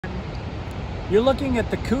You're looking at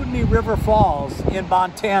the Kootenai River Falls in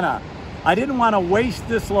Montana. I didn't want to waste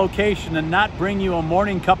this location and not bring you a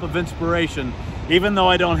morning cup of inspiration, even though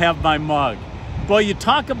I don't have my mug. Well, you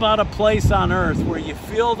talk about a place on earth where you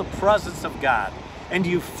feel the presence of God and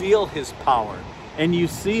you feel His power and you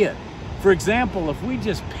see it. For example, if we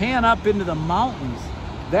just pan up into the mountains,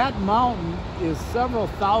 that mountain is several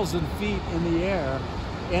thousand feet in the air,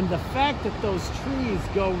 and the fact that those trees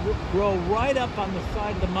grow right up on the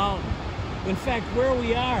side of the mountain. In fact, where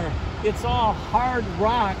we are, it's all hard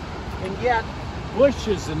rock, and yet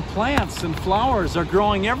bushes and plants and flowers are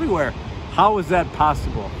growing everywhere. How is that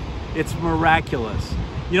possible? It's miraculous.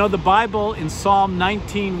 You know, the Bible in Psalm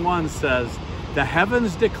 19:1 says, "The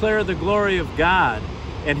heavens declare the glory of God,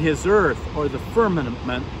 and His earth, or the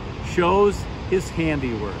firmament, shows His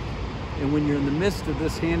handiwork." And when you're in the midst of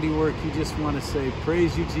this handiwork, you just want to say,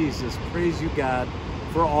 praise you, Jesus, praise you, God,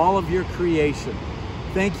 for all of your creation.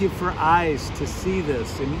 Thank you for eyes to see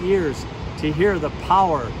this and ears to hear the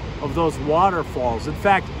power of those waterfalls. In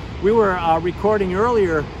fact, we were recording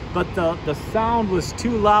earlier, but the sound was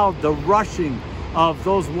too loud, the rushing of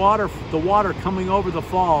the water coming over the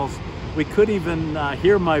falls. We couldn't even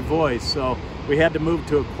hear my voice, so we had to move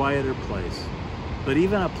to a quieter place. But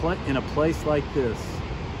even in a place like this,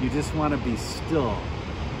 you just want to be still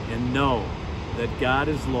and know that God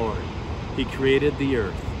is Lord. He created the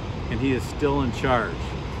earth, and He is still in charge.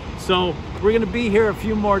 So we're going to be here a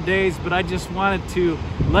few more days, but I just wanted to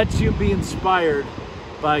let you be inspired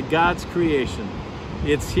by God's creation.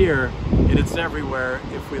 It's here and it's everywhere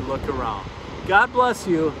if we look around. God bless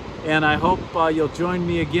you, and I hope you'll join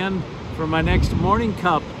me again for my next morning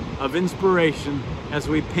cup of inspiration as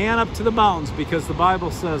we pan up to the mountains, because the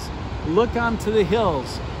Bible says, "Look unto the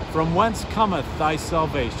hills, from whence cometh thy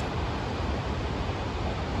salvation."